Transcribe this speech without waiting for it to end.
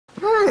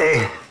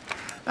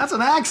That's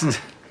an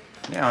accent.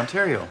 Yeah,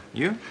 Ontario.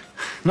 You?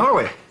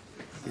 Norway.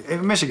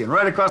 Michigan,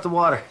 right across the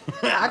water.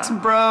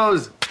 Accent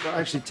bros. Well,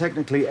 actually,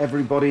 technically,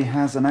 everybody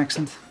has an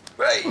accent.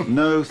 Right.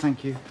 No,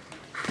 thank you.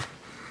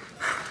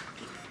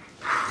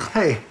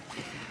 Hey,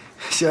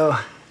 so,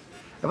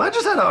 have I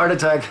just had a heart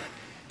attack?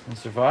 And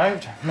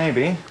survived?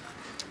 Maybe.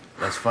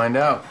 Let's find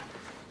out.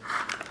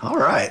 All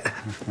right.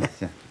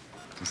 Yeah.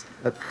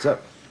 So.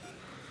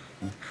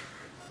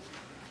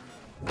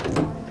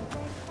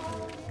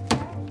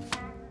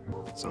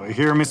 So I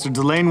hear Mr.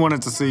 Delane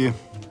wanted to see you.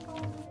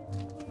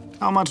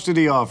 How much did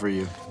he offer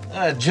you?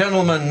 A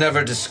gentleman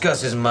never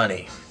discusses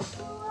money.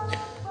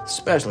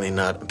 Especially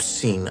not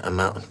obscene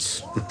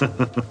amounts.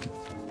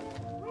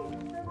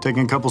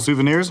 Taking a couple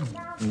souvenirs?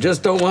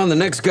 Just don't want the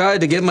next guy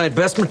to get my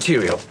best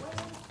material.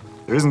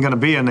 There isn't gonna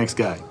be a next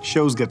guy.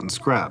 Show's getting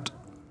scrapped.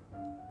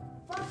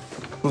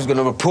 Who's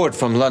gonna report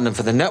from London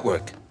for the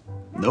network?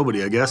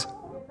 Nobody, I guess.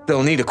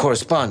 They'll need a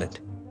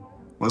correspondent.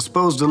 Well,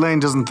 suppose Delane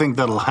doesn't think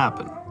that'll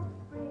happen.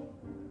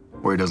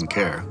 Or he doesn't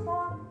care.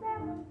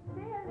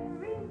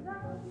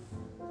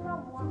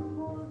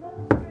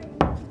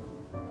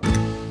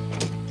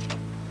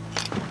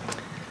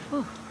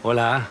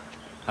 Hola,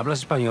 ¿hablas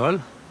español?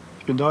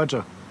 Ich bin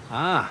Deutscher.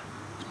 Ah,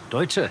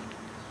 Deutsche.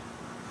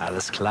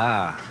 Alles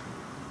klar.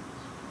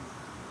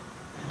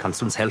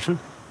 Kannst du uns helfen?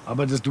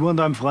 Arbeitest du an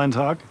deinem freien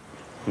Tag?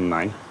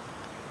 Nein.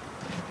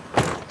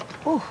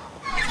 Oh.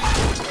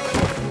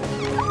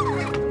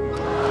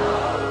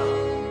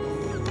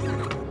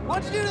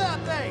 What'd you do to that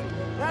thing?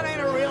 That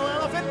ain't a real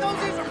elephant. Those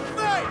things are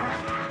fake.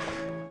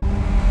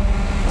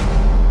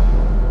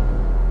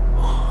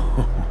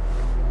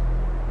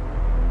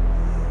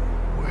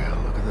 Well,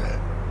 look at that.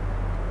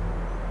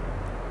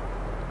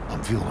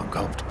 I'm feeling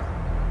uncomfortable.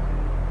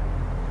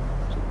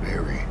 It's a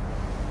very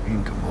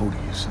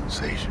incommodious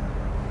sensation.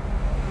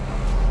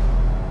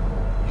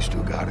 You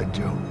still got it,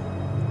 Joe?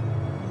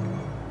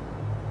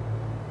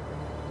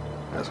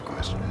 That's a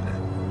question, isn't it?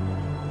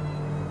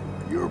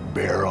 Your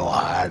barrel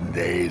hiding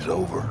days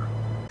over?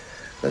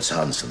 That's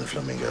Hans and the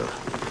Flamingo.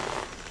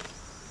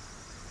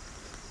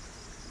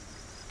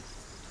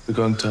 We're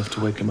going to have to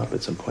wake him up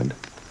at some point.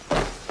 I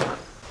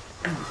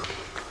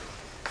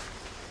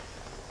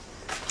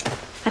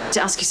have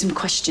to ask you some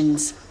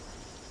questions.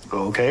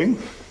 Okay.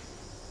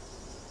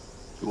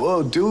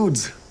 Whoa,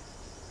 dudes.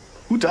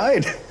 Who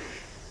died?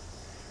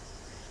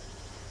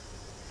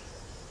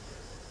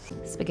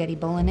 Spaghetti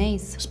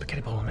bolognese.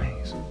 Spaghetti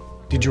bolognese.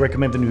 Did you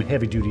recommend the new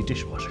heavy-duty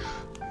dishwasher?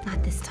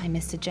 Not this time,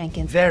 Mr.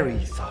 Jenkins. Very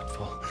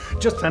thoughtful.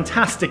 Just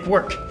fantastic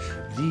work.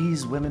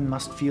 These women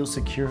must feel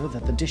secure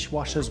that the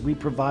dishwashers we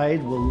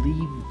provide will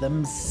leave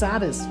them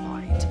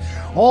satisfied.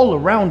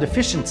 All-around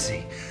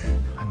efficiency.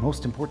 And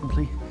most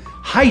importantly,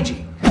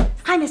 hygiene.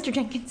 Hi, Mr.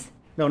 Jenkins.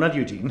 No, not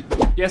Eugene.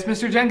 Yes,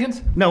 Mr.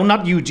 Jenkins? No,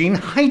 not Eugene.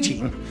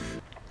 Hygiene.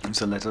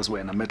 The letters were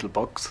in a metal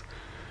box.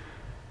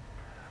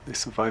 They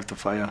survived the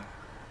fire.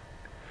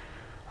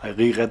 I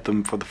reread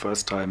them for the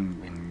first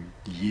time in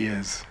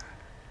years.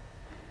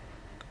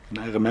 And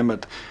I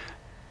remembered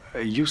I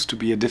used to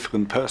be a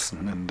different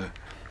person, and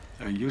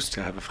I used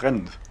to have a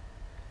friend.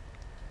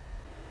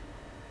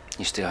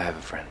 You still have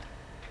a friend.